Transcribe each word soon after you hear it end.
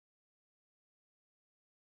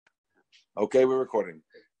Okay, we're recording.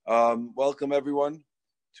 Welcome everyone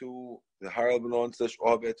to the Har Lebanon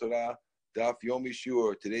 /Ohavei Torah Daf Yomi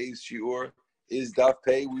Shiur. Today's Shiur is Daf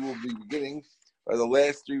Pei. We will be beginning by the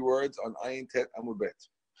last three words on Ayin Tet Amud Bet.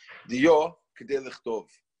 Diyo kedei lichtov,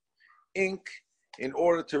 ink in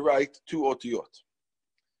order to write two otiyot.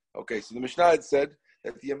 Okay, so the Mishnah had said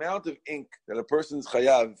that the amount of ink that a person's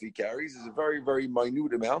chayav if he carries is a very, very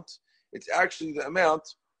minute amount. It's actually the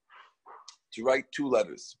amount to write two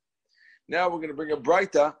letters. Now we're going to bring a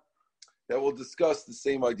Braita that will discuss the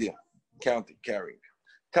same idea, counting, carrying.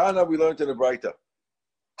 Tana, we learned in the Braita.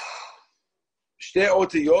 Shte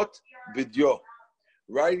otiyot bidyo.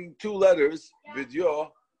 Writing two letters,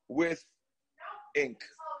 bidyo, with ink.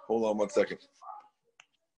 Hold on 1 second.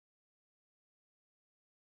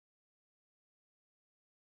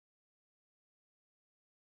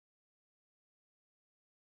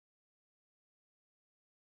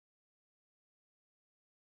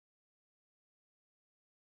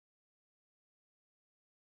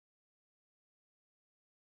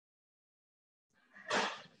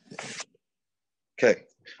 Okay,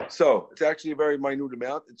 so it's actually a very minute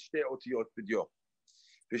amount. It's shte otiyot bidyo.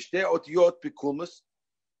 The shte otiyot bikulmus,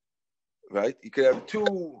 right? You could have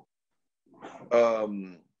two,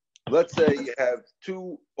 let's say you have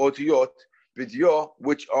two otiyot bidyo,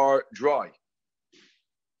 which are dry.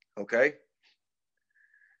 Okay?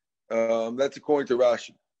 That's according to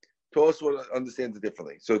Rashi. Tosfot understands it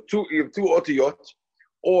differently. So you have two otiyot,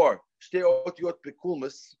 or shte otiyot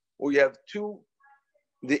bikulmus, or you have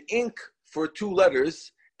the ink for two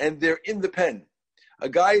letters, and they're in the pen. A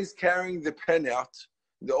guy is carrying the pen out.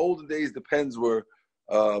 In the olden days, the pens were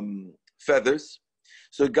feathers.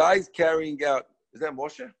 So a guy's carrying out, is that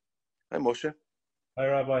Moshe? Hi, Moshe. Hi,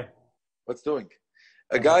 Rabbi. What's doing?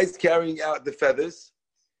 A guy's carrying out the feathers,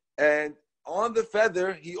 and on the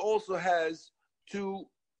feather, he also has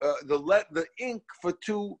the ink for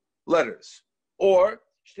two letters. Or,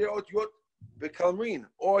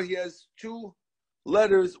 or he has two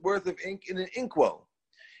letters worth of ink in an inkwell.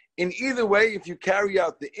 In either way, if you carry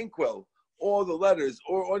out the inkwell or the letters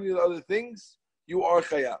or any of the other things, you are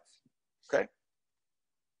chayav. Okay?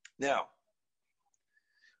 Now,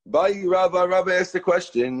 Rabbi asked the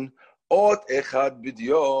question, Ot echad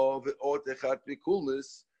bidyo ve'ot echad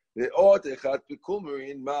bikulmus ve'ot echad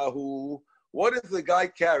bikulmerin mahu. What if the guy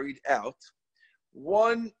carried out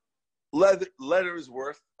one letter's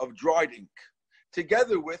worth of dried ink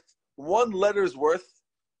together with one letter's worth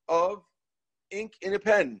of ink in a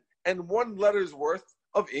pen and one letter's worth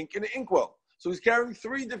of ink in an inkwell? So he's carrying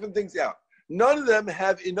three different things out. None of them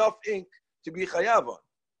have enough ink to be chayav on.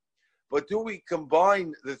 But do we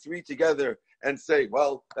combine the three together and say,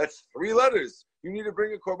 well, that's three letters. You need to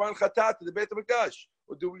bring a korban chatat to the Beit HaMikdash.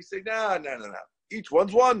 Or do we say, no. Each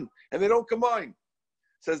one's one, and they don't combine?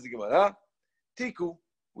 Says the Gemara, Tiku,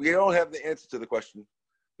 we don't have the answer to the question.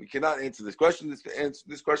 We cannot answer this question.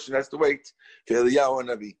 This question has to wait for Eliyahu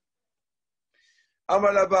Navi.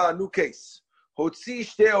 Amar Rabba, new case. Hotzi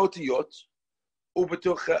shte otiyot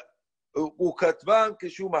ukatvan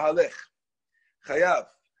keshu mahalech chayav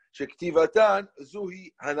shektivatan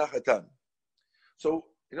zuhi hanachatan. So,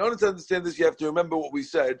 in order to understand this, you have to remember what we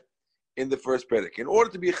said in the first predic. In order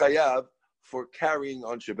to be chayav for carrying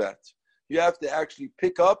on Shabbat, you have to actually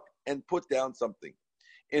pick up and put down something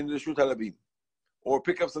in the Reshut HaRabim, or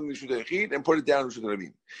pick up something in the Reshut HaYachid and put it down in the Reshut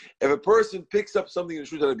HaRabim. If a person picks up something in the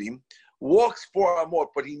Reshut HaRabim, walks 4 amot,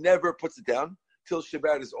 but he never puts it down till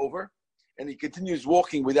Shabbat is over, and he continues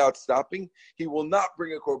walking without stopping, he will not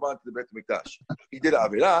bring a korban to the Beit HaMikdash. He did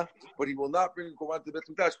Avirah, but he will not bring a korban to the Beit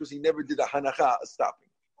HaMikdash because he never did a hanacha, a stopping.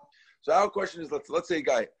 So our question is, let's say a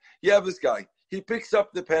guy, you have this guy, he picks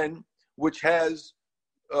up the pen, which has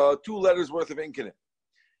 2 letters worth of ink in it.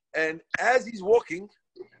 And as he's walking,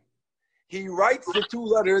 he writes the 2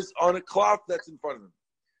 letters on a cloth that's in front of him.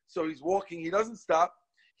 So he's walking, he doesn't stop,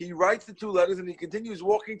 he writes the 2 letters, and he continues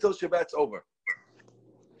walking till Shabbat's over.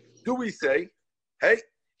 Do we say, hey,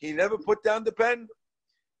 he never put down the pen,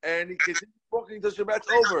 and he continues walking till Shabbat's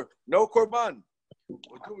over, no korban?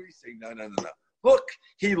 Or do we say, no. Look,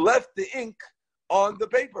 he left the ink on the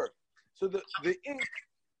paper. So the ink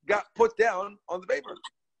got put down on the paper.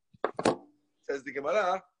 Says the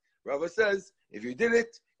Gemara, Rava says, if you did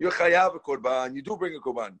it, you're chayav a korban. You do bring a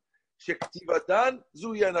korban. Shektivatan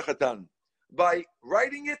zu yanachatan. By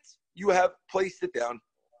writing it, you have placed it down.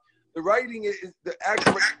 The writing is the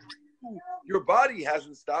actual. Your body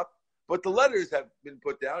hasn't stopped, but the letters have been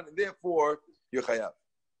put down, and therefore you're chayav.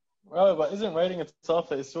 Right, but isn't writing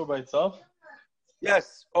itself a issur by itself?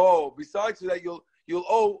 Yes. Oh, besides that, you'll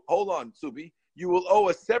owe. Hold on, Subi. You will owe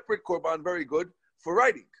a separate korban. Very good for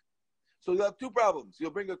writing. So you'll have two problems.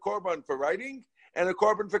 You'll bring a korban for writing and a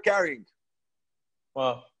korban for carrying.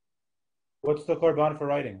 Wow. What's the korban for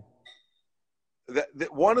writing?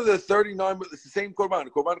 One of the 39, it's the same korban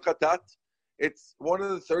chatat. It's one of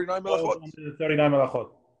the 39 melachot. The 39 melachot.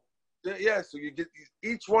 Yeah, so you get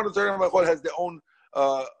each one of the 39 melachot has their own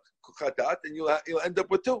chatat, and you'll end up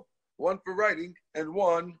with two. One for writing and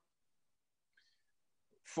one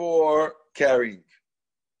for carrying.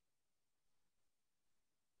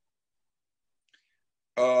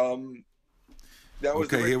 That was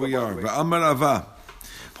okay, here we are. V'amar Rava,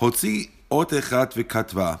 hotzi ot echat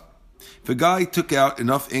v'katva. The guy took out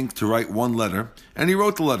enough ink to write one letter, and he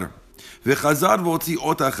wrote the letter. V'chazar v'hotzi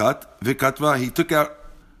ot echat v'katva.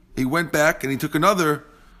 He went back and he took another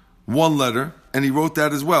one letter, and he wrote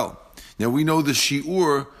that as well. Now we know the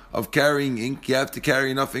shiur of carrying ink. You have to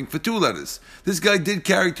carry enough ink for two letters. This guy did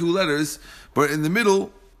carry two letters, but in the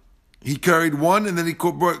middle, he carried one, and then he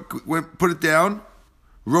put it down,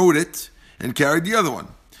 wrote it, and carried the other one.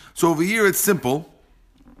 So over here it's simple.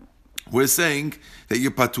 We're saying that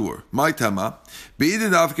you're patur. My tama.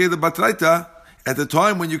 At the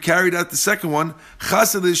time when you carried out the second one,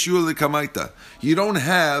 you don't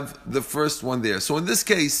have the first one there. So in this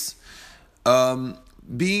case,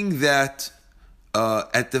 being that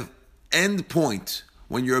at the end point,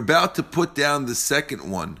 when you're about to put down the second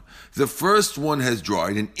one, the first one has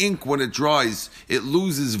dried, and ink, when it dries, it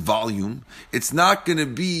loses volume. It's not going to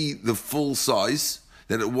be the full size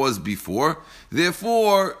that it was before.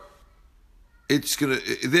 Therefore, it's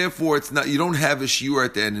not. You don't have a shiur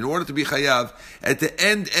at the end. In order to be chayav, at the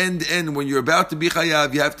end, when you're about to be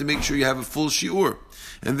chayav, you have to make sure you have a full shiur.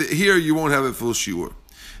 And here you won't have a full shiur.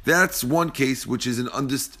 That's one case which is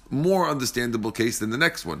more understandable case than the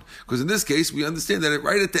next one. Because in this case, we understand that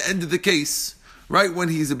right at the end of the case, right when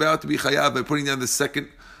he's about to be chayav by putting down the second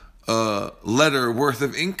letter worth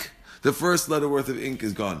of ink, the first letter worth of ink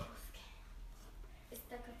is gone.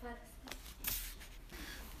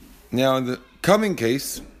 Now in the coming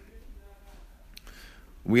case,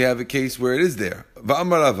 we have a case where it is there.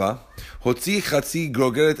 V'amar Rava, hotzi chatzi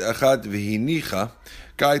grogeret achad v'hinicha.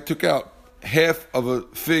 Guy took out half of a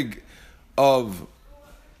fig of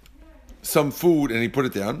some food and he put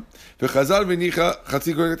it down. V'chazal v'hinicha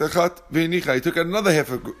chatzi grogeret achad v'hinicha. He took out another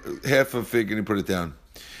half of fig and he put it down.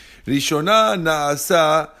 Rishona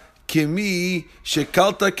naasa kimi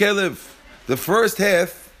shekalta kelev. The first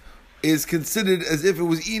half is considered as if it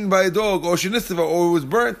was eaten by a dog, or shenistava, or it was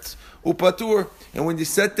burnt, upatur. And when you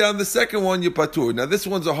set down the second one, you patur. Now this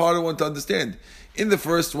one's a harder one to understand. In the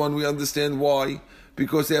first one, we understand why,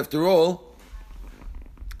 because after all,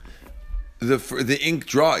 the ink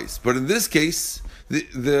dries. But in this case,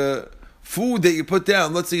 the food that you put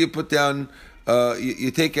down, let's say you put down, you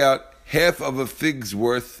take out half of a fig's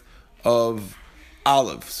worth of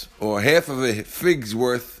olives, or half of a fig's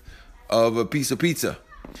worth of a piece of pizza.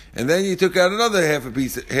 And then you took out another half a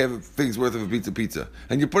fig's worth of a piece of pizza,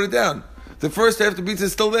 and you put it down. The first half of the pizza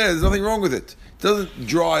is still there. There's nothing wrong with it. It doesn't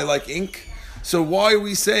dry like ink. So why are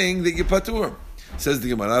we saying that you patur? Says the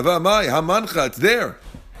Gemara, Avamai, hamancha, it's there.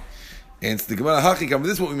 And the Gemara, hachikam,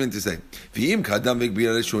 this is what we meant to say. V'im kadam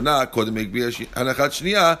megbira reshona, kodem megbira hanachat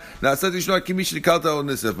shniya, na'asat rishona kimish likalta o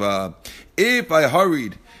nesefa. If I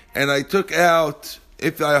hurried and I took out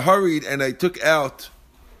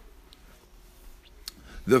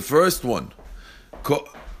the first one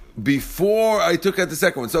before I took out the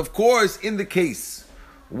second one. So of course, in the case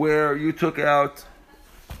where you took out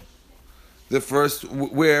the first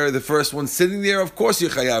one's sitting there, of course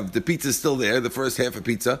you're chayav. The pizza's still there, the first half of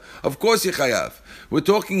pizza. Of course you're chayav. We're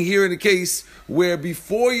talking here in a case where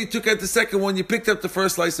before you took out the second one, you picked up the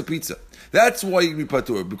first slice of pizza. That's why you can be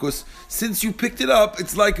patur, because since you picked it up,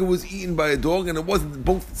 it's like it was eaten by a dog and it wasn't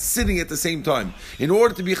both sitting at the same time. In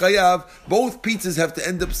order to be chayav, both pizzas have to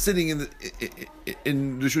end up sitting in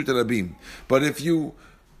Reshut Rabim. But if you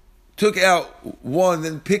took out one,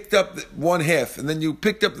 then picked up one half, and then you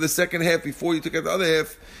picked up the second half before you took out the other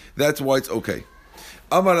half, that's why it's okay.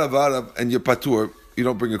 Amar Rava, and you're patur, you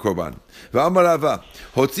don't bring a korban. V'amar Rava,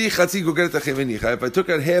 hotzi chatzi gogeret achevenicha. If I took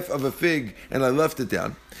out half of a fig and I left it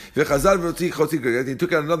down, v'chazal v'hotzi chatzi gogeret, you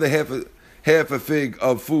took out another half a fig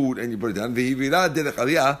of food and you put it down. V'hivira derech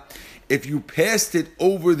aliyah, if you passed it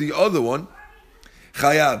over the other one,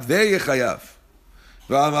 chayav, there you're chayav.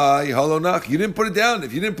 V'amai halonach, you didn't put it down.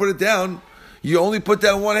 If you didn't put it down, you only put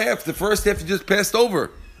down one half. The first half you just passed over.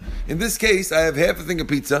 In this case, I have half a thing of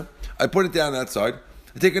pizza. I put it down outside.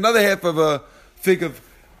 I take another half of a fig of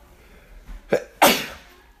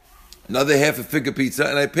pizza,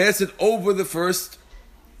 and I pass it over the first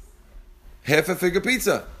half a fig of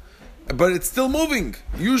pizza. But it's still moving.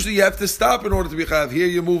 Usually you have to stop in order to be chayav. Here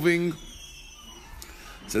you're moving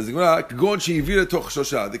Says the Gemara,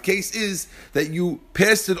 the case is that you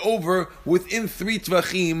passed it over within 3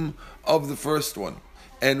 tvachim of the first one.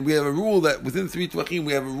 And we have a rule that within 3 tvachim,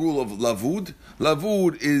 we have a rule of lavud.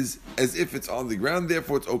 Lavud is as if it's on the ground,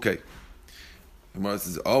 therefore it's okay. The Gemara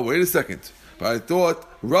says, oh, wait a second. But I thought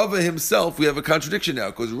Rava himself, we have a contradiction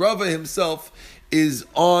now, because Rava himself is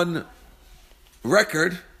on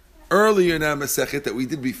record earlier in our Masechet that we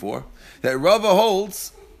did before, that Rava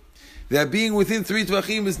holds that being within 3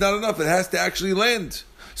 tvachim is not enough. It has to actually land.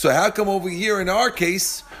 So how come over here in our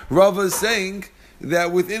case, Rava is saying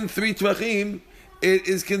that within 3 tvachim, it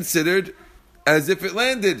is considered as if it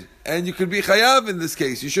landed. And you could be chayav in this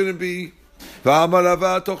case. You shouldn't be. According to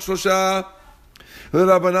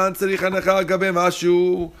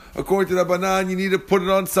Rabbanan, you need to put it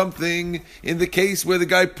on something. In the case where the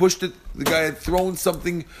guy pushed it, the guy had thrown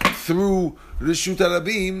something through the Reshut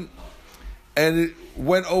Harabim, and it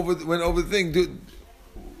went over the thing.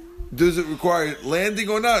 Does it require landing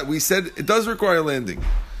or not? We said it does require landing.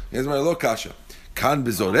 Here's my lo kasha. Kan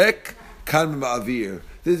bezorek, kan b'ma'avir.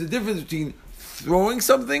 There's a difference between throwing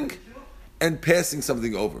something and passing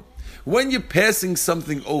something over. When you're passing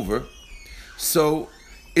something over, so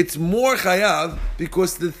it's more chayav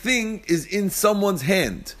because the thing is in someone's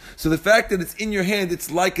hand. So the fact that it's in your hand, it's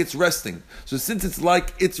like it's resting. So since it's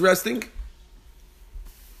like it's resting,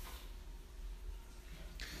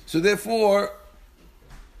 so therefore,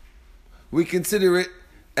 we consider it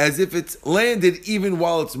as if it's landed even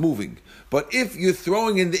while it's moving. But if you're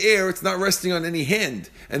throwing in the air, it's not resting on any hand.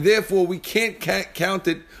 And therefore, we can't count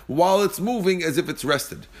it while it's moving as if it's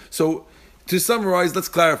rested. So, to summarize, let's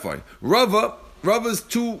clarify. Rava's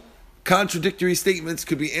 2 contradictory statements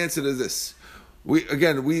could be answered as this.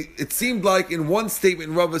 It seemed like in one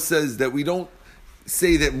statement, Rava says that we don't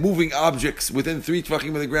say that moving objects within 3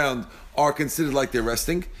 tvachim of the ground are considered like they're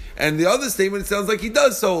resting. And the other statement, it sounds like he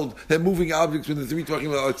does hold that moving objects within 3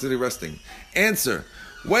 tvachim are considered resting. Answer.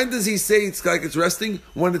 When does he say it's like it's resting?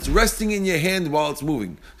 When it's resting in your hand while it's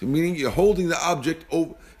moving. So meaning you're holding the object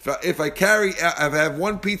over. If I have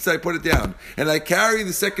one pizza, I put it down. And I carry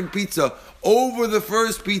the second pizza over the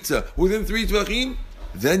first pizza within 3 tvachim,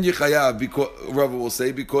 then you're chayav, because Rava will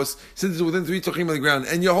say, because since it's within 3 tvachim on the ground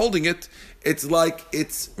and you're holding it, it's like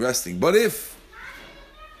it's resting. But if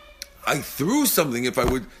I threw something, if I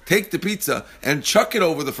would take the pizza and chuck it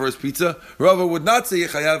over the first pizza, Rava would not say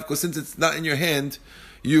chayav, because since it's not in your hand,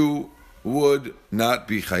 you would not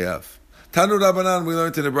be chayav. Tanu Rabbanan, we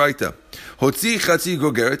learned in the Braita. Hotzi chatzi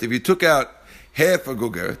gogeret, if you took out half a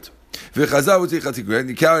gogeret, v'chazah hotzi chatzi gogeret, and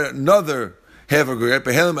you carried out another half a gogeret,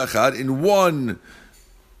 behelim achad, in one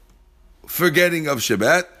forgetting of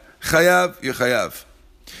Shabbat, chayav, you're chayav.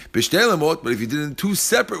 B'shtei lemot, but if you did it in 2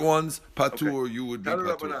 separate ones, patur, you would be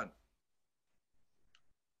patur.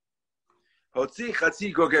 Hotzi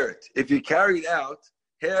chatzi gogeret. If you carried out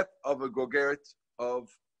half of a gogeret of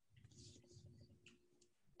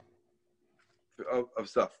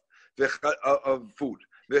stuff, of food.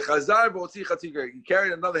 V'chazar b'otzi chatzi gogeret. You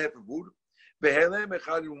carried another half of food. Behelem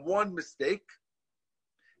echad, in one mistake.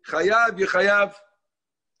 Chayav, yechayav.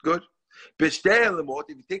 Good. B'shtei lemot,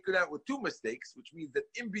 if you take it out with 2 mistakes, which means that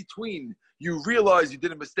in between you realize you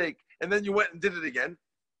did a mistake and then you went and did it again,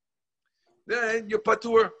 then you're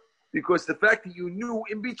patur, because the fact that you knew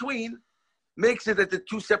in between makes it that they're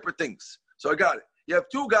 2 separate things. So I got it. You have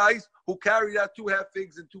 2 guys who carried out 2 half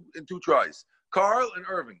figs in two tries. Carl and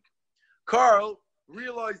Irving. Carl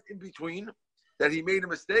realized in between that he made a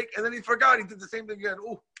mistake, and then he forgot. He did the same thing again.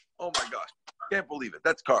 Oh my gosh. Can't believe it.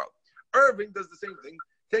 That's Carl. Irving does the same thing.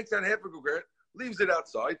 Takes out half a gogeret, leaves it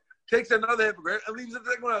outside, takes another half a gogeret, and leaves the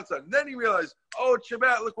second one outside. And then he realized, oh, it's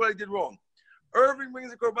Shabbat, look what I did wrong. Irving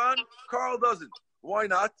brings a korban, Carl doesn't. Why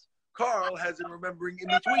not? Carl has a remembering in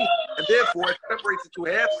between, and therefore it separates the 2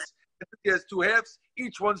 halves. If he has 2 halves,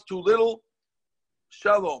 each one's too little.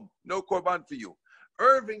 Shalom, no korban for you.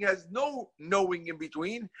 Irving has no knowing in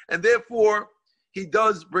between, and therefore he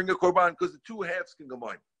does bring a korban because the 2 halves can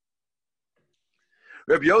combine.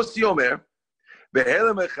 Rabbi Yossi Omer,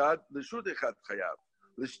 Behelem echad, l'shut echad chayav,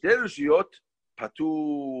 l'shtei reshiyot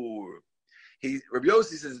patur. Rabbi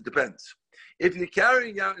Yossi says it depends. If you're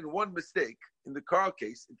carrying out in one mistake, in the Carl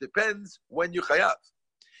case, it depends when you chayav.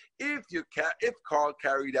 If Carl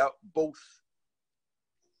carried out both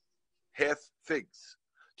half figs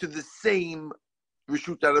to the same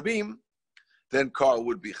Reshut Harabim, then Carl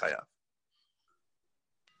would be chayav.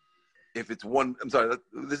 If it's one, I'm sorry,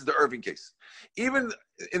 this is the Irving case. Even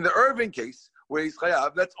in the Irving case, where he's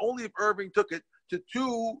chayav, that's only if Irving took it to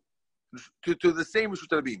the same Reshut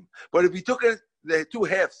Harabim. But if he took it, the 2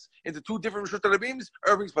 halves into 2 different Reshut Harabims,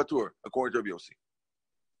 Irving's patur, according to Rabbi Yossi.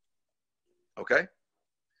 Okay?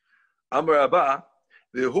 Amar Abba,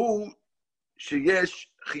 V'hu sheyesh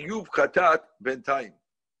chiyuv chatat bentayim.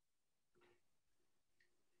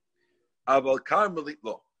 Aval karmelit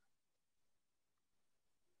lo.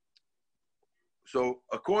 So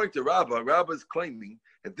according to Rabba is claiming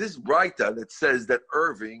that this Braita that says that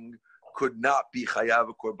Irving could not be chayav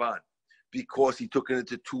a korban because he took it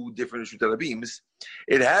into two different Reshut Harabims,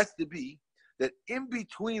 it has to be that in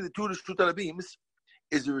between the two Reshut Harabims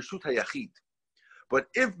is a Reshut Hayachid. But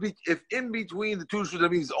if in between the two Reshut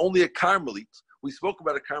Harabim is only a Carmelit, we spoke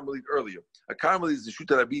about a Carmelit earlier. A Carmelit is the Reshut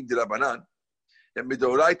Harabim de Rabbanan, and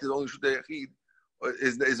Midoraita is only Reshut Hayachid,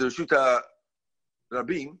 is a Reshut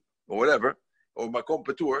Harabim, or whatever, or Makom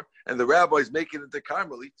Patur, and the rabbi is making it into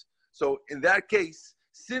Carmelit. So in that case,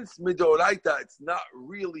 since Midoraita it's not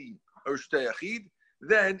really a Reshut Hayachid,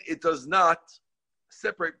 then it does not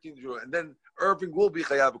separate between the two, and then Irving will be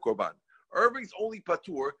Chayav Korban. Irving's only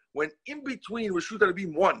Patur when in between Reshut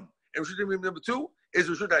Harabim 1 and Reshut Harabim number 2 is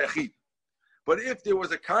Reshut Hayachid. But if there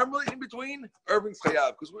was a Carmelit in between, Irving's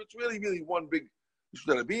Chayav, because it's really one big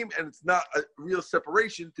Reshut Harabim, and it's not a real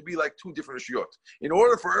separation to be like two different Reshuyot. In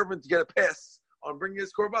order for Irving to get a pass on bringing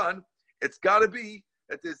his Korban, it's got to be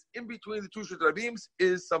that there's in between the two Reshut Harabims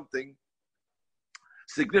is something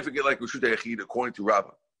significant like Reshut Hayachid according to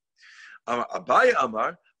Rabbah. Abaya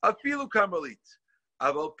Amar, Afilu Carmelit,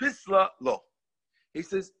 Aval Pisla Lo. He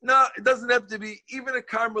says, no, it doesn't have to be, even a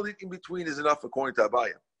Carmelit in between is enough according to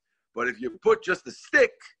Abaya. But if you put just a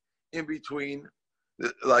stick in between,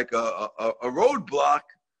 like a roadblock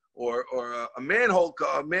or a manhole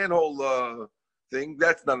thing,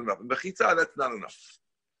 that's not enough. And Bechitza, that's not enough.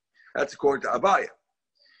 That's according to Abaya.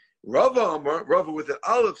 Rava with an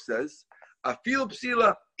aleph says, Afil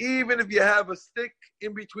psila, even if you have a stick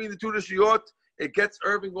in between the two reshiyot, it gets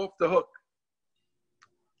Irving off the hook.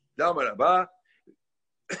 Damar Abba,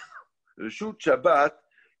 Reshut Shabbat,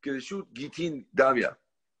 Reshut Gitin Damya.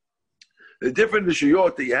 The different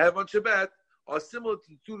reshiyot that you have on Shabbat are similar to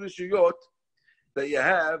the two reshiyot that you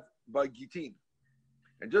have by Gitin.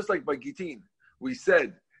 And just like by Gitin, we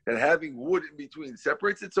said that having wood in between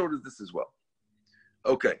separates it, so does this as well.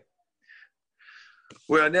 Okay.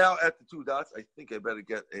 We are now at the two dots. I think I better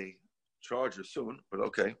get a charger soon, but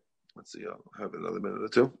okay. Let's see. I'll have another minute or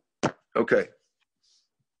two. Okay.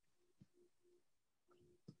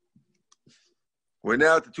 We're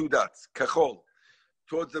now at the two dots. Kachol.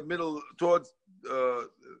 Towards the middle, towards the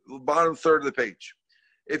bottom third of the page.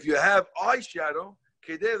 If you have eyeshadow,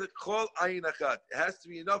 it has to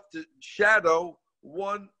be enough to shadow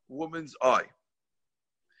one woman's eye.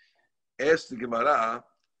 Ask the Gemara,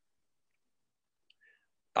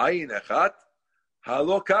 Ayin Echat,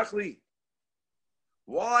 Halo Kachli.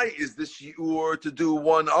 Why is the shiur to do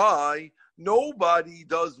one eye? Nobody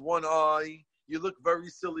does one eye. You look very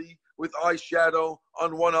silly with eyeshadow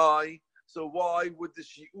on one eye. So why would the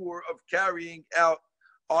shiur of carrying out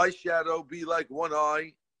eyeshadow be like one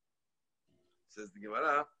eye? Says the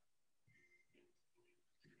Gemara.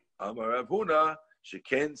 Amar Rav Huna,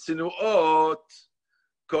 sheken sinuot,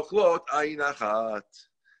 kochlot ayin achat.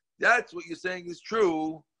 That's what you're saying is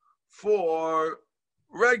true for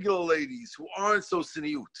regular ladies who aren't so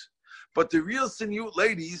siniut. But the real siniut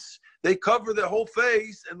ladies, they cover their whole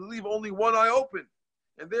face and leave only one eye open.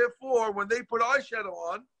 And therefore, when they put eyeshadow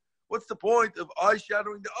on, what's the point of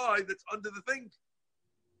eyeshadowing the eye that's under the thing?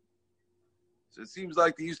 So it seems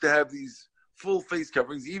like they used to have these full face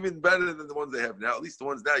coverings, even better than the ones they have now. At least the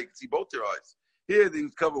ones now, you can see both their eyes. Here, they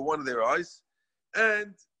would cover one of their eyes.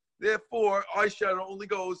 And therefore, eyeshadow only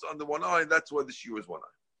goes on the one eye, and that's why the shiur is one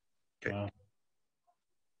eye. Okay. Wow.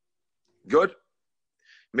 Good.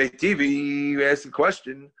 Meitivi, you asked the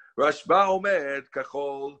question. Rashba omer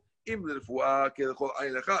kachol im l'refuah kelechol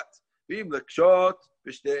ayin achat v'im l'kshot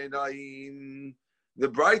b'shtei einayim. The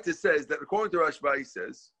Braita says that according to Rashba, he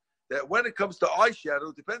says that when it comes to eyeshadow,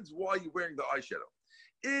 it depends why you're wearing the eyeshadow.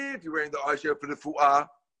 If you're wearing the eyeshadow for the fu'ah, it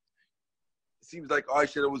seems like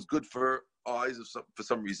eyeshadow was good for eyes for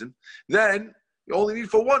some reason, then you only need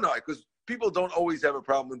for one eye, because people don't always have a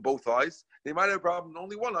problem in both eyes. They might have a problem in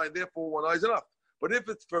only one eye, and therefore one eye is enough. But if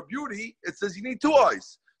it's for beauty, it says you need two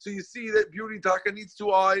eyes. So you see that beauty taka needs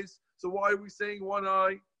two eyes. So why are we saying one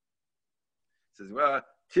eye? It says,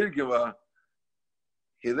 Tirgiva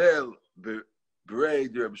Hillel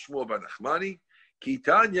Berei de Reb Shmuel bar Nachmani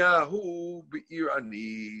Kitanya hu be'ir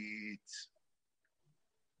anit.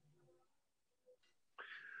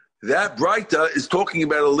 That Braita is talking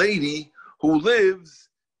about a lady who lives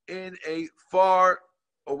in a far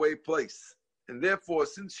away place. And therefore,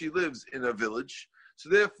 since she lives in a village, so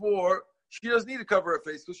therefore, she doesn't need to cover her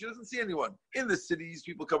face because she doesn't see anyone. In the cities,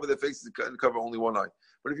 people cover their faces and cover only one eye.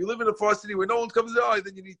 But if you live in a far city where no one covers their eye,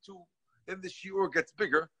 then you need two then the shiur gets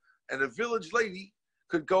bigger, and a village lady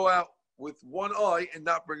could go out with one eye and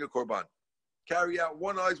not bring a korban. Carry out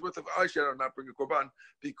one eye's worth of eyeshadow and not bring a korban,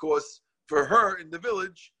 because for her in the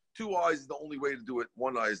village, 2 eyes is the only way to do it.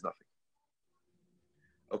 1 eye is nothing.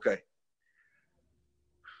 Okay.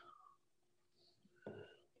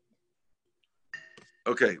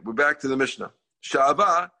 Okay, we're back to the Mishnah.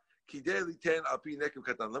 Sha'ava kidei liten api nekev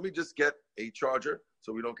katan. Let me just get a charger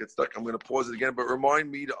so we don't get stuck. I'm going to pause it again, but remind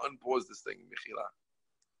me to unpause this thing. Mechila.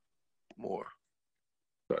 More.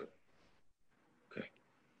 Got it. Okay.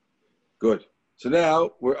 Good. So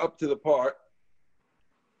now we're up to the part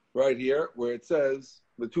right here where it says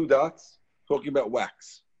the 2 dots talking about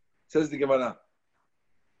wax. It says the Gemara.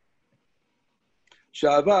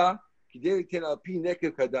 Sha'ava kidei liten api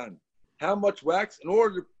nekev katan. How much wax in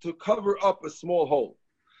order to cover up a small hole?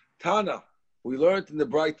 Tana, we learned in the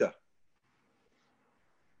Braita.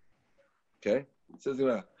 Okay, it says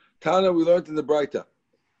Tana, we learned in the Braita.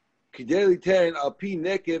 Kidei liten al pi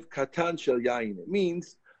nekev katan shel yain. It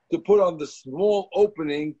means to put on the small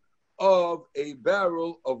opening of a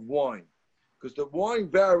barrel of wine, because the wine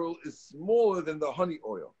barrel is smaller than the honey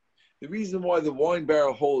oil. The reason why the wine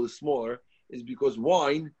barrel hole is smaller is because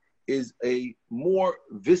wine is less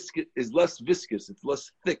viscous, it's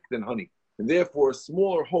less thick than honey. And therefore, a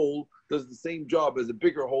smaller hole does the same job as a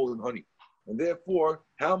bigger hole in honey. And therefore,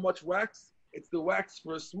 how much wax? It's the wax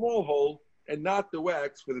for a small hole and not the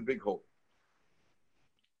wax for the big hole.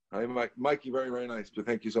 Hi, Mikey, very, very nice. But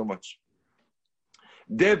thank you so much.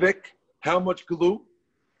 Devek, how much glue?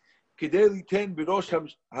 Kidei liten birosh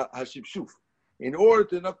hashipshuf. In order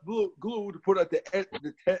to enough glue to put at the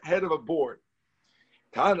head of a board.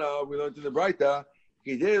 Tana, we learned in the Braita,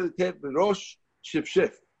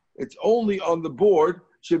 it's only on the board,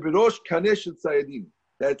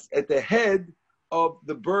 that's at the head of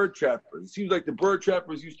the bird trappers. It seems like the bird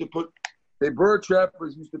trappers used to put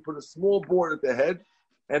a small board at the head,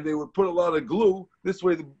 and they would put a lot of glue. This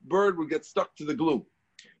way the bird would get stuck to the glue.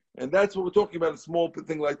 And that's what we're talking about, a small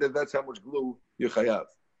thing like that. That's how much glue you chayav.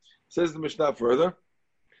 Says the Mishnah further,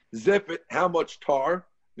 Zephet, how much tar?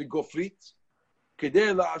 The gofrit.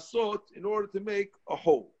 Kedei la'asot, in order to make a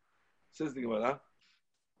hole. Says the Gemara.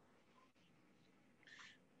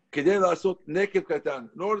 Kedei la'asot nekev katan.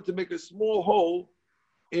 In order to make a small hole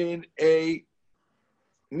in a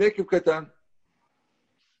nekev katan.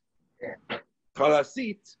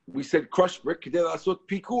 Chalasit, we said crushed brick. Kedei la'asot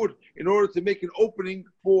pikur. In order to make an opening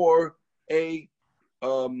for a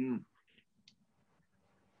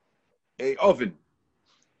oven.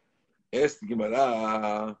 Ask the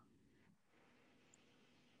Gemara.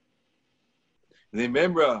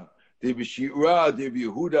 Remember, the Bishira, the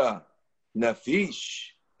Yehuda,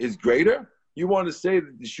 Nafish is greater? You want to say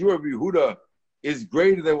that the Shura of Yehuda is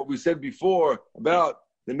greater than what we said before about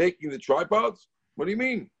the making the tripods? What do you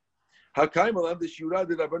mean? Hakaimalam, the Shura,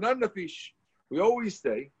 the Rabbanan Nafish. We always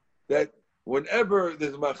say that whenever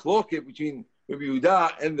there's a machloket between Rabbi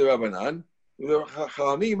Yehuda and the Rabbanan, the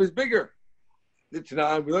Chalamim is bigger. The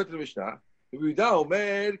Tanakh, we learned in the Mishnah, Rabbi Yehuda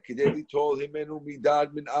Omer, Kedeli told him, Menu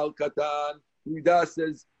midad min al katan. Yehuda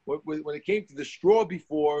says, when it came to the straw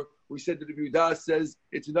before, we said that Yehuda says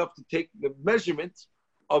it's enough to take the measurement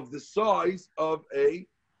of the size of a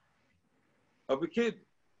kid.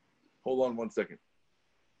 Hold on 1 second.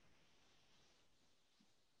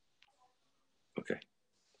 Okay.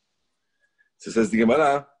 So says the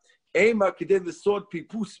Gemara, Ema kedei the sword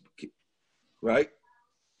pipus, right?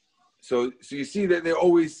 So you see that they're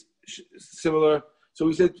always similar. So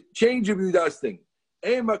we said, change Yehuda's thing.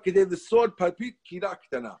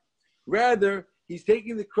 Rather, he's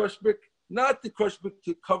taking the crushed brick, not the crushed brick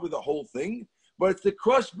to cover the whole thing, but it's the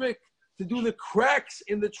crushed brick to do the cracks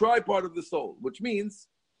in the tripod of the sole, which means,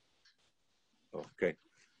 okay,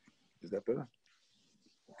 is that better?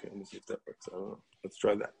 Okay, let me see if that works. I don't know. Let's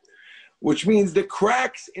try that. Which means the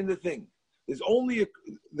cracks in the thing. There's only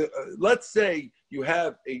let's say you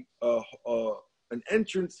have an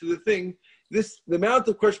entrance to the thing. The amount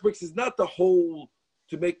of crushed bricks is not the whole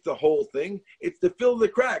to make the whole thing. It's to fill the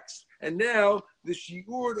cracks. And now the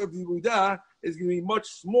shiur of the Yehuda is going to be much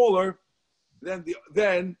smaller than the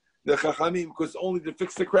Chachamim, because only to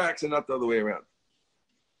fix the cracks and not the other way around.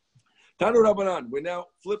 Tanu Rabbanan. We're now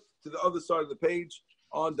flipped to the other side of the page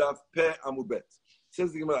on Daf Peh Amud Bet.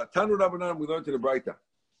 Says the Gemara. Tanu Rabbanan. We learned to the Braita.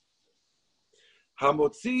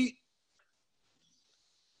 Hamotzi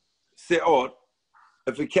seor.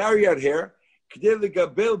 If we carry out hair,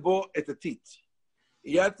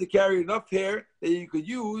 you have to carry enough hair that you could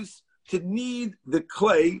use to knead the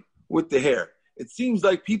clay with the hair. It seems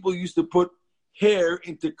like people used to put hair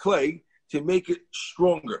into clay to make it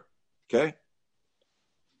stronger. Okay?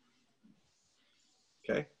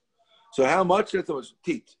 Okay? So how much? That's how much.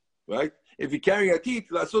 Teat, right? If you carry a teat,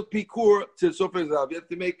 lasot pikur to sofer zahav. You have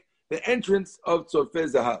to make the entrance of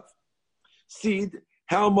sofer zahav. Seed,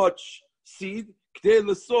 how much seed? K'tei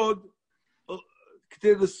l'sod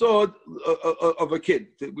of a kid.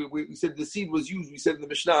 We said the seed was used, we said in the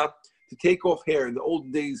Mishnah, to take off hair. In the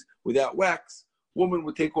olden days, without wax, woman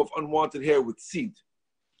would take off unwanted hair with seed.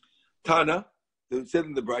 Tana, they said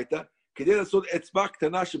in the Braita, k'tei l'sod etzbak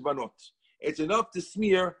tana shebanot. It's enough to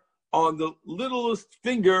smear on the littlest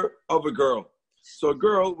finger of a girl. So a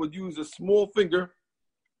girl would use a small finger.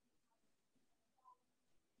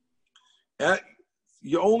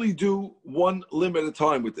 You only do one limb at a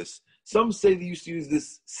time with this. Some say they used to use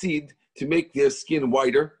this seed to make their skin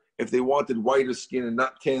whiter. If they wanted whiter skin and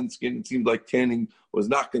not tan skin, it seemed like tanning was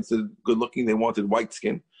not considered good looking. They wanted white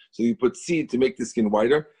skin. So you put seed to make the skin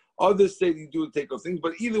whiter. Others say you do it to take off things.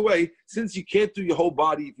 But either way, since you can't do your whole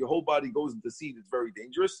body, if your whole body goes into seed, it's very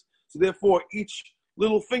dangerous. So therefore, each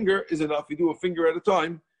little finger is enough. You do a finger at a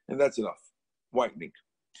time, and that's enough. Whitening.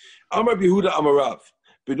 Amar Yehuda Amarav.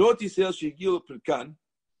 Benot Yisrael shegiu l'pirkan,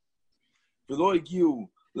 v'lo egiu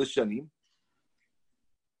l'shanim.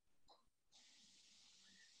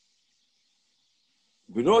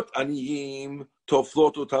 Benot aniyim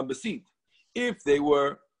toflot otam b'seed. If they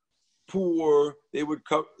were poor, they would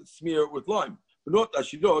smear it with lime. Benot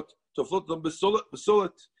ashidot toflot otam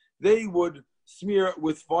b'solet. They would smear it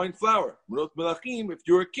with fine flour. Benot melachim, if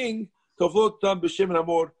you're a king, toflot otam b'shemen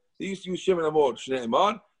hamor. They used to use shemen hamor. Shnei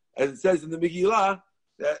emar, as it says in the Megillah,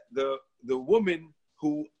 that the woman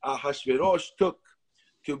who Ahashverosh took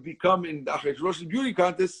to become in the Ahashverosh's beauty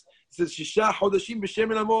contest, says Shisha Chodashim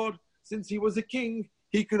b'Shemen Amor. Since he was a king,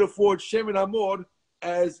 he could afford Shemen Amor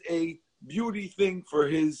as a beauty thing for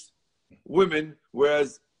his women,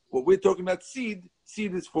 whereas what we're talking about seed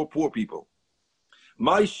is for poor people.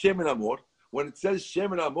 My Shemen Amor, when it says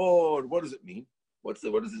Shemen Amor, what does it mean? What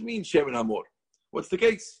does it mean, Shemen Amor? What's the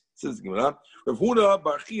case? It says Gemara, Rav Huna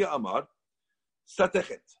bar Chia Amar,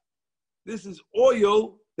 Satechet. This is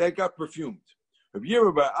oil that got perfumed. Rabbi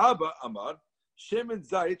Yehuda bar Abba Amar, Shemen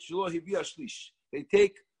Zayit Shelo Hivi Ashlish. They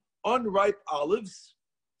take unripe olives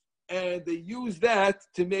and they use that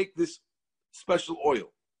to make this special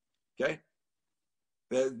oil. Okay?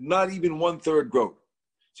 They're not even 1/3 grown.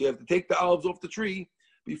 So you have to take the olives off the tree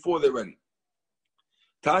before they're ready.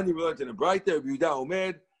 Tanya learned in a brighter, Rabbi Yehuda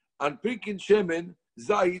Omer, An Prikin Shemen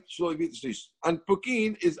Zayit Shelo Hivi Ashlish. An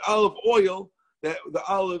Prikin is olive oil that the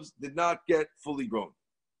olives did not get fully grown.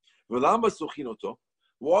 Why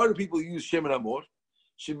do people use Shemen Hamor?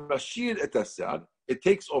 It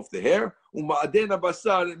takes off the hair.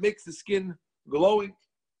 It makes the skin glowing.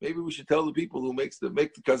 Maybe we should tell the people who make the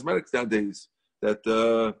cosmetics nowadays that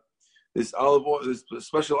this olive oil, this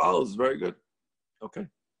special olive is very good. Okay.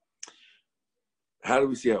 How do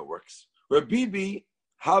we see how it works? Rabibi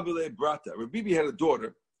Havile Brata. Rabibi had a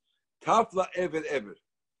daughter, Tafla Ever Ever.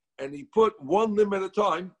 And he put one limb at a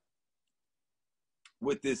time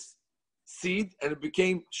with this seed, and it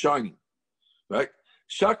became shiny, right?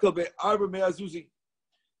 Shakal be'arba me'azuzi.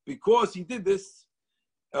 Because he did this,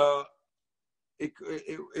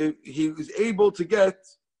 he was able to get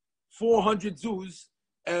 400 zuz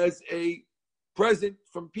as a present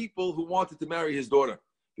from people who wanted to marry his daughter.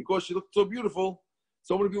 Because she looked so beautiful,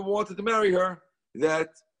 so many people wanted to marry her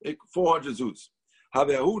that 400 zuz.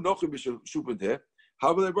 There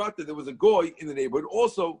was a goy in the neighborhood,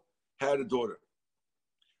 also had a daughter.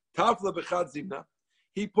 Tafla bechad zimna.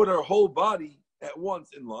 He put her whole body at once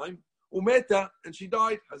in lime. Umeta, and she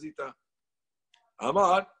died. Hazita.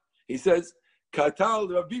 Amar, he says, Katal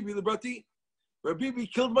Rabibi lebrati. Rabibi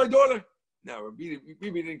killed my daughter. Now, Rabibi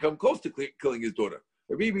didn't come close to killing his daughter.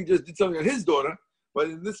 Rabibi just did something on his daughter, but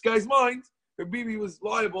in this guy's mind, Rabibi was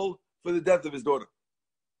liable for the death of his daughter.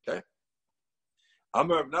 Okay?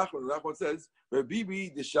 Amar Rav Nachman says, Rabibi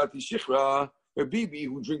deshati shichra, Rabibi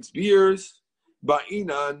who drinks beers,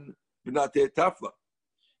 ba'inan b'nate tafla.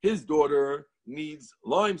 His daughter needs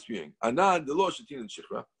lime spearing. Anan de lo shatin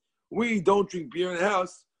shichra. We don't drink beer in the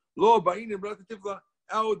house. Lo ba'inan b'nate tafla.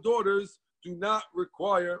 Our daughters do not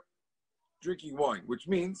require drinking wine, which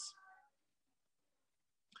means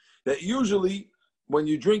that usually when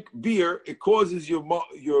you drink beer, it causes your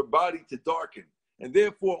body to darken. And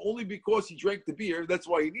therefore, only because he drank the beer, that's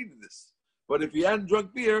why he needed this. But if he hadn't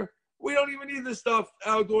drunk beer, we don't even need this stuff.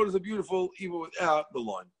 Our daughters are beautiful even without the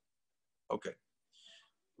lime. Okay.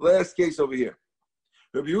 Last case over here.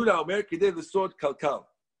 Rabbi Yehuda Omer Kedei L'Sod Kalkal.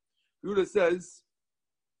 Yehuda says,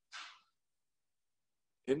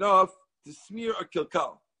 enough to smear a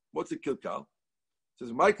kilkal. What's a kilkal? It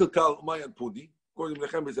says, my kilkal, my anpundi. According to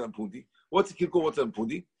Menachem, it's anpundi. What's a kilkal, what's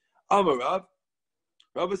anpundi? Amarav,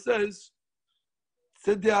 Rabbi says,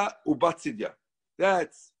 Sidya ubat Sidya.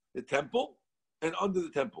 That's the temple, and under the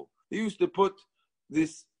temple. They used to put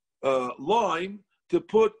this lime to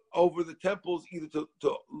put over the temples, either to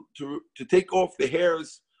take off the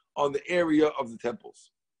hairs on the area of the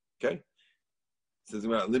temples. Okay? It says,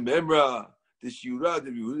 Limemra, Tishura,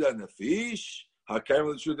 the Yehuda Nafish,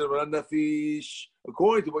 Hakam Nafish.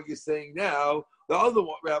 According to what you're saying now, the other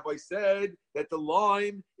one, rabbi said that the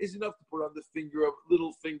lime is enough to put on the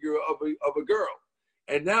little finger of a girl.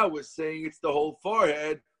 And now we're saying it's the whole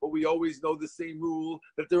forehead, but we always know the same rule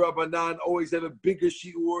that the Rabbanan always have a bigger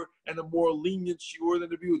shiur and a more lenient shiur than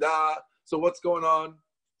the Yehuda. So what's going on?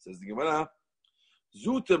 Says the Gemara.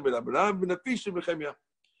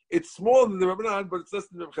 It's smaller than the Rabbanan, but it's less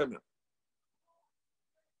than the Rabbanan.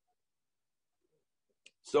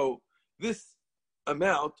 So this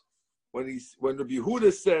amount, when Rabbi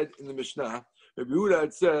Yehuda said in the Mishnah, Rabbi Yehuda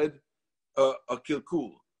had said a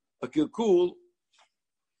kilkul. A kilkul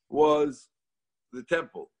was the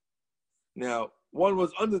temple. Now, one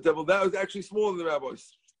was under the temple. That was actually smaller than the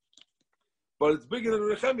rabbis. But it's bigger than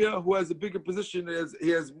Nehemiah, who has a bigger position. He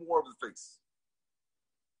has more of the face.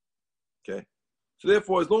 Okay? So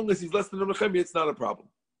therefore, as long as he's less than Nehemiah, it's not a problem.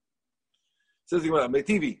 Says the Gemara,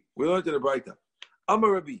 Metivi, we learned in the Braita.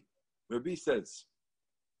 Amar Rabbi. Rabbi says,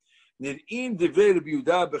 Nir'in devei Rabbi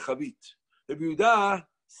Yehuda bechavit. Rabbi Yehuda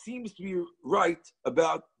seems to be right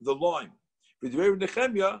about the lime. When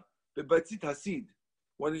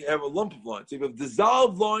you have a lump of lime, so if you have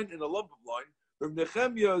dissolved lime and a lump of lime, Rabbi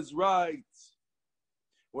Nechemia is right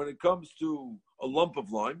when it comes to a lump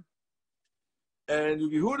of lime, and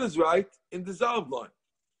Rabbi Yehuda is right in dissolved lime.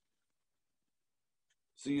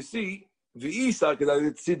 So you see, if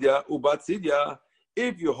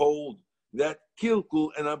you hold that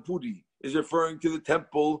kilkul and ampudi is referring to the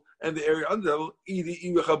temple and the area under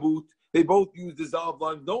the temple, they both use dissolved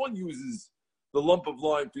lime. No one uses the lump of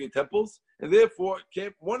lime for your temples, and therefore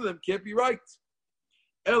one of them can't be right.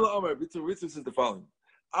 Ella Amar, Ritzvah says the following.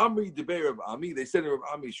 Amri Debei Rav Ami, they said to Rav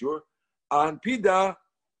Ami, sure. An Pida,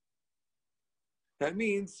 that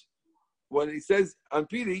means when he says An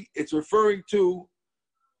Pidi, it's referring to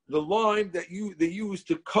the lime that they use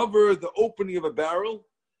to cover the opening of a barrel,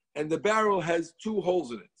 and the barrel has two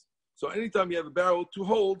holes in it. So anytime you have a barrel, two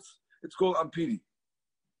holes, it's called An Pidi.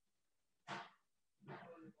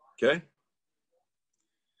 Okay?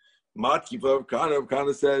 Matkiv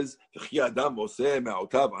Kana says,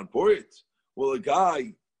 will a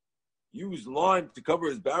guy use lime to cover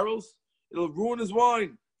his barrels? It'll ruin his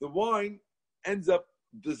wine. The wine ends up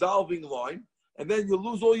dissolving lime, and then you'll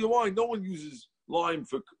lose all your wine. No one uses lime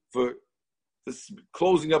for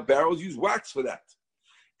closing up barrels. Use wax for that.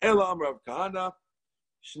 Ela Amrav Kahana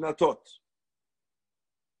Shnatot.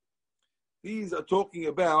 These are talking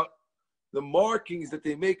about the markings that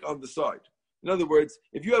they make on the side. In other words,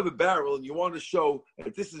 if you have a barrel and you want to show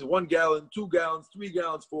that this is 1 gallon, 2 gallons, 3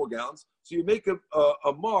 gallons, 4 gallons, so you make a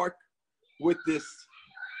mark with this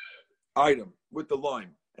item, with the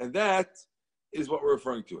lime. And that is what we're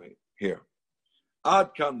referring to here.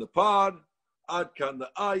 Ad kan the pod, ad kan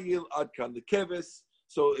the ayil, ad kan the kevis.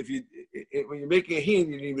 So when you're making a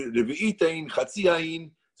hin, you need the v'itain, chatzi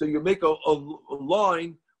ayin. So you make a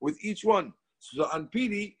line with each one. So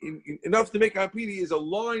anpidi, enough to make anpidi, is a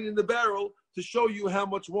line in the barrel to show you how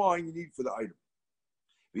much wine you need for the item.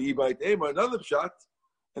 Another pshat,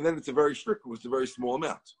 and then it's a very strict, it's a very small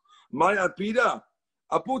amount. My apida,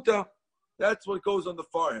 aputa, that's what goes on the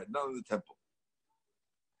forehead, not on the temple.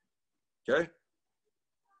 Okay?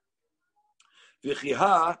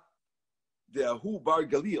 V'chiha de'ahu bar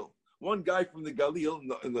Galil. One guy from the Galil,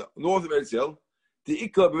 in the north of Eretz, the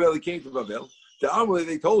Ikla Babel, he came to Babel. The Amr,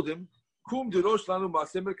 they told him, Kum dirosh lanu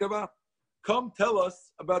ma'aseh merkava. Come tell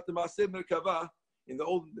us about the Maaseh Merkava. In the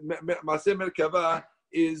old Maaseh Merkava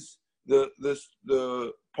is the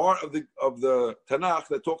part of the Tanakh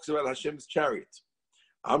that talks about Hashem's chariot.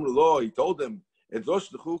 Amrullah, he told them, I'll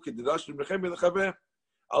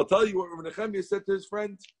tell you what Rav Nechemia said to his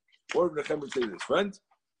friend. What Rav Nechemia said to his friend?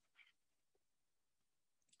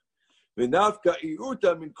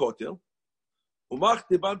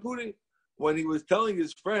 When he was telling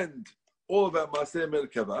his friend all about Maaseh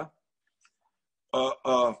Merkava,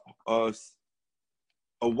 a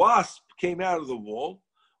wasp came out of the wall.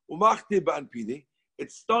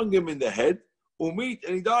 It stung him in the head. And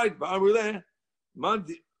he died.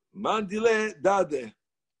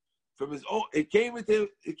 From his own, it came into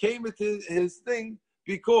his thing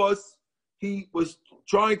because he was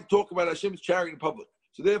trying to talk about Hashem's chariot in public.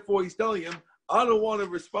 So therefore, he's telling him, I don't want to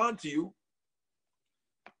respond to you.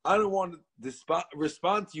 I don't want to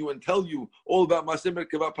respond to you and tell you all about Maaseh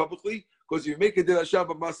Merkava publicly, Because if you make a Din Hashem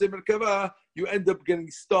B'Maaseh Merkava, you end up getting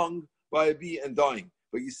stung by a bee and dying.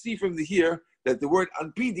 But you see from here that the word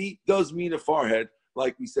Anpidi does mean a forehead,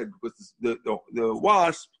 like we said, because the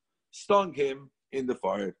wasp stung him in the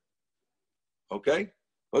forehead. Okay?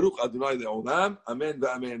 Baruch Adonai Le'olam. Amen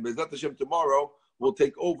v'amen. B'ezrat Hashem tomorrow we'll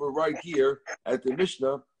take over right here at the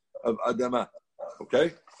Mishnah of Adama.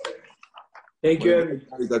 Okay? Thank you.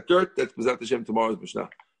 That dirt, that's B'ezrat Hashem tomorrow's Mishnah.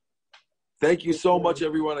 Thank you so much,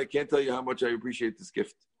 everyone. I can't tell you how much I appreciate this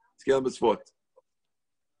gift. Scale Mitzvot.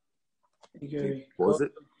 Thank you. Pause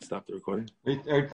it. Stop the recording.